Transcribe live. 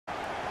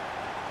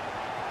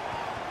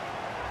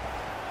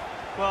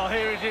Well,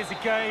 here it is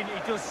again.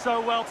 He does so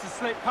well to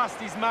slip past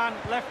his man,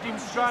 left him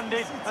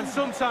stranded, and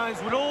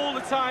sometimes with all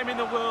the time in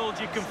the world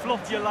you can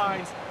fluff your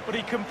lines, but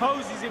he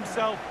composes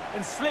himself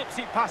and slips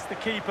it past the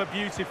keeper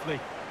beautifully.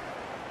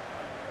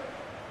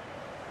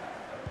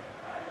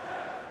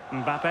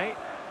 Mbappe.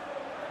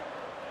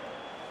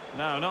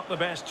 No, not the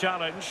best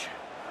challenge.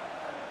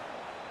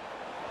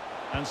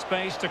 And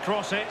space to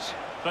cross it,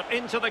 but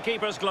into the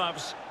keeper's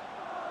gloves.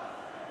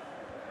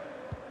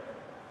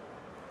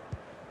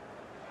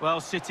 Well,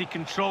 City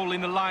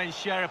controlling the lion's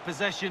share of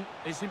possession.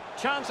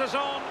 Chances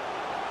on.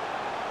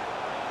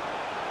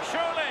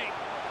 Surely.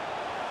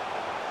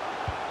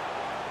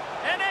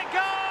 In it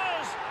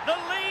goes! The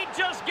lead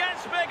just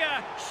gets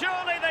bigger.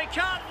 Surely they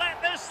can't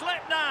let this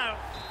slip now.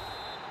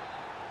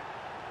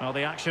 Well,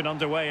 the action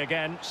underway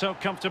again. So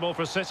comfortable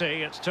for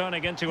City, it's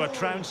turning into a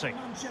trouncing.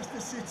 Manchester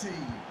City,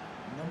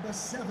 number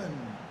 7,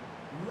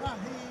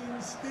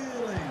 Raheem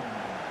Sterling.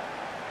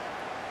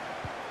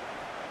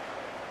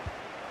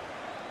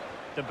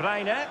 De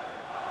Bruyne.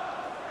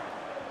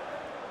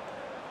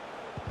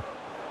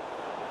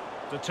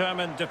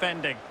 Determined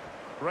defending.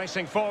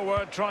 Racing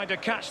forward, trying to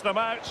catch them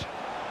out.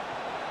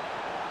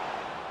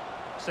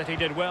 City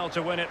did well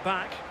to win it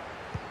back.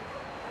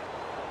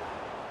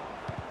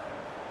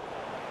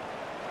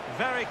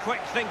 Very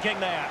quick thinking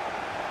there.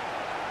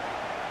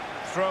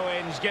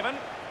 Throw-ins given.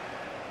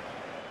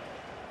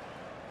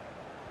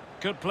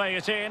 Could play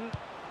it in.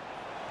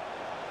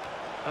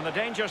 And the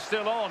danger's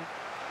still on.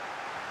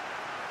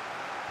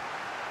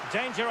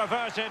 Danger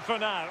averted for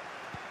now.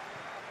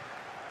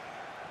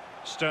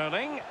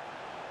 Sterling.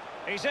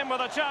 He's in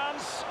with a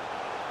chance.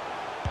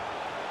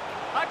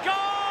 A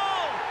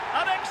goal!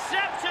 An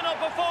exceptional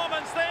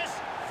performance this.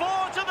 4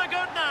 to the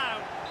good now.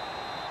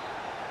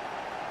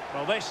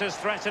 Well, this is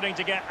threatening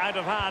to get out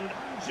of hand.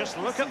 Just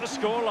look at the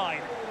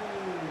scoreline.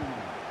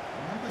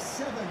 Number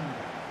 7,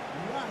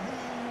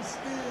 Raheem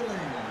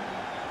Sterling.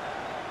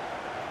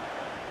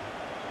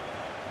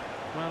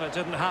 Well, it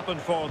didn't happen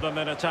for them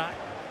in attack.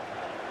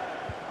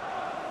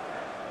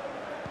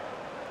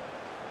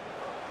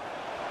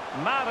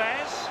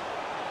 Mahrez.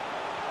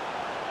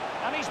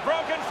 And he's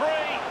broken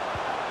free.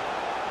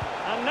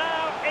 And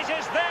now it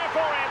is there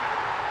for him.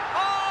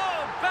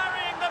 Oh,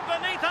 burying them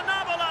beneath an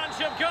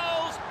avalanche of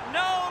goals.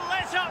 No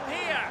let up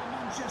here.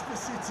 Manchester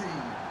City.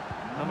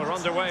 And we're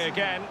underway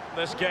again.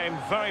 This game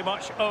very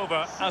much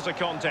over as a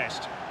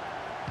contest.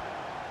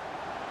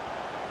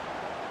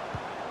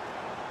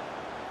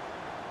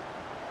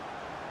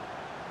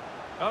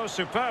 Oh,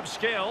 superb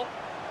skill.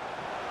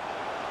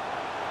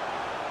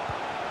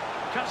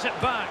 Cuts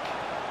it back.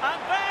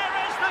 And there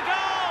is the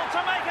goal to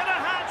make it a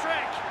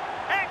hat-trick.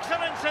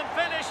 Excellence in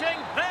finishing,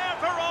 there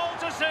for all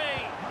to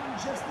see.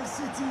 Manchester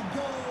City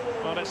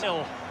goal. But it's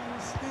ill.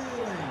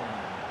 Sterling.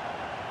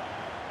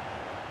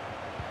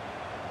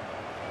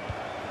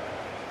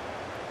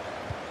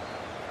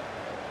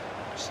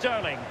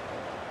 Sterling.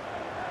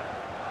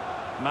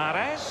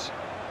 Mahrez.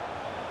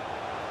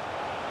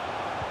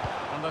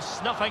 And the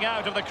snuffing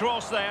out of the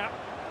cross there.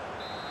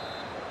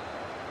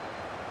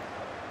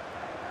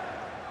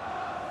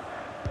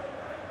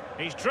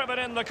 He's driven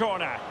in the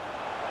corner.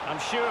 I'm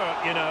sure,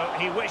 you know,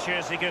 he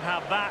wishes he could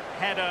have that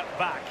header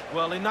back.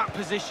 Well, in that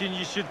position,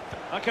 you should...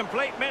 A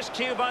complete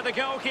miscue by the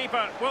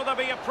goalkeeper. Will there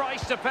be a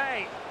price to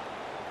pay?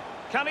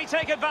 Can he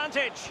take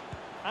advantage?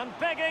 And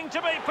begging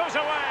to be put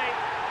away.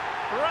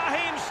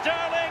 Raheem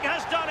Sterling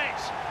has done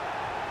it.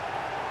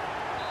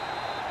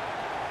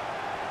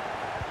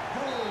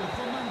 Goal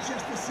for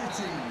Manchester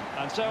City.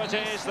 And so it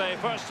is, the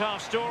first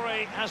half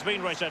story has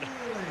been written.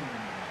 Sterling.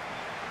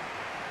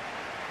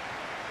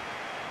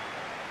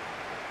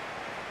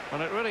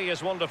 And it really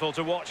is wonderful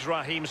to watch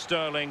Raheem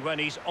Sterling when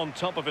he's on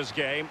top of his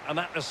game, and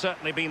that has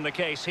certainly been the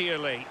case here,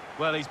 Lee.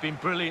 Well, he's been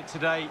brilliant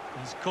today.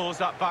 He's caused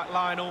that back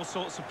line all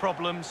sorts of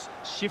problems,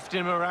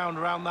 shifting him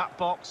around that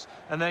box,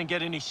 and then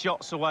getting his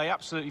shots away.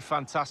 Absolutely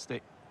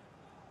fantastic.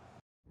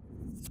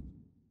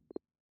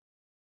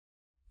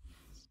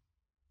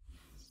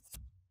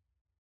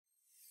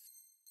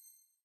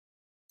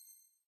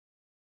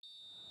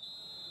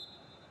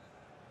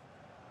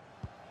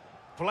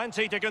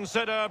 Plenty to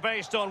consider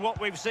based on what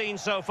we've seen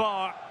so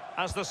far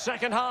as the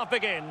second half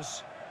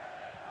begins.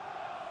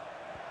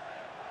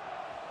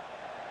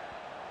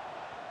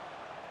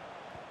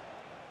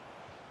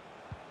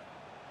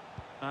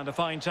 And a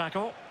fine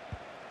tackle.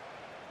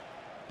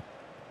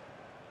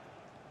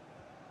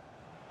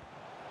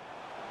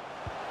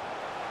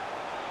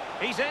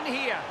 He's in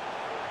here.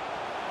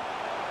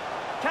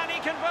 Can he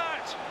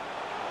convert?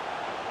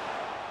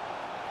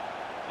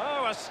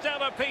 Oh, a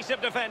stellar piece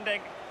of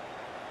defending.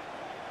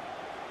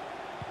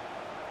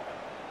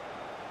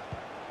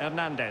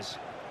 Hernandez.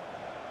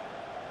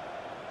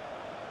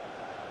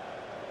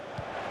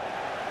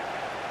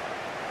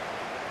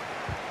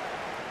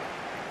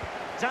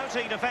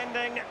 Doughty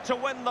defending to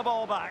win the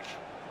ball back.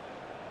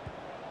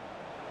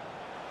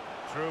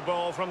 Through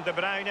ball from De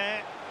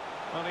Bruyne.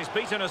 Well, he's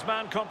beaten his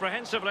man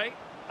comprehensively.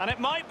 And it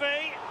might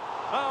be.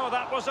 Oh,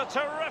 that was a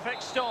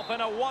terrific stop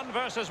in a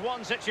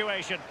 1-versus-1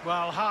 situation.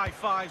 Well, high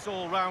fives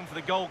all round for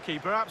the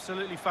goalkeeper.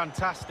 Absolutely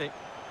fantastic.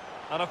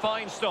 And a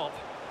fine stop.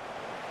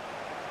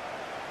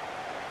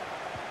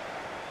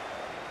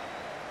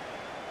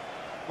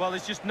 Well,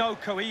 there's just no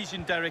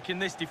cohesion, Derek, in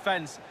this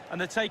defence, and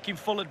they're taking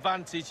full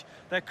advantage.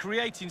 They're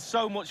creating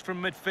so much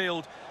from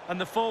midfield, and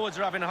the forwards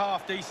are having a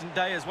half-decent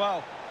day as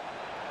well.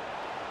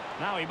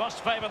 Now he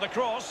must favour the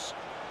cross.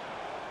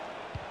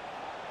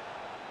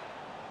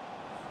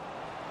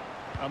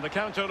 And the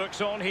counter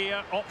looks on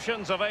here.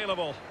 Options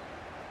available.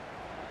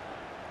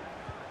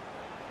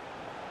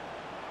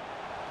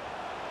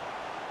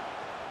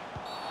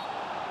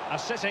 A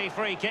City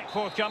free kick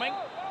forthcoming.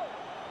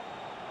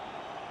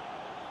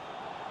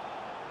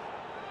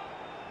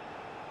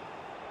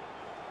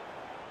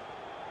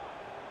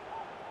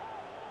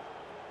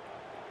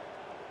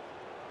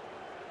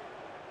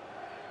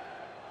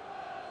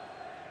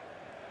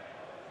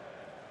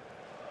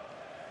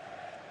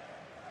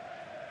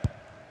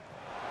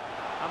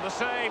 And the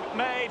save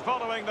made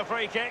following the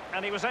free kick,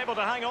 and he was able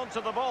to hang on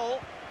to the ball.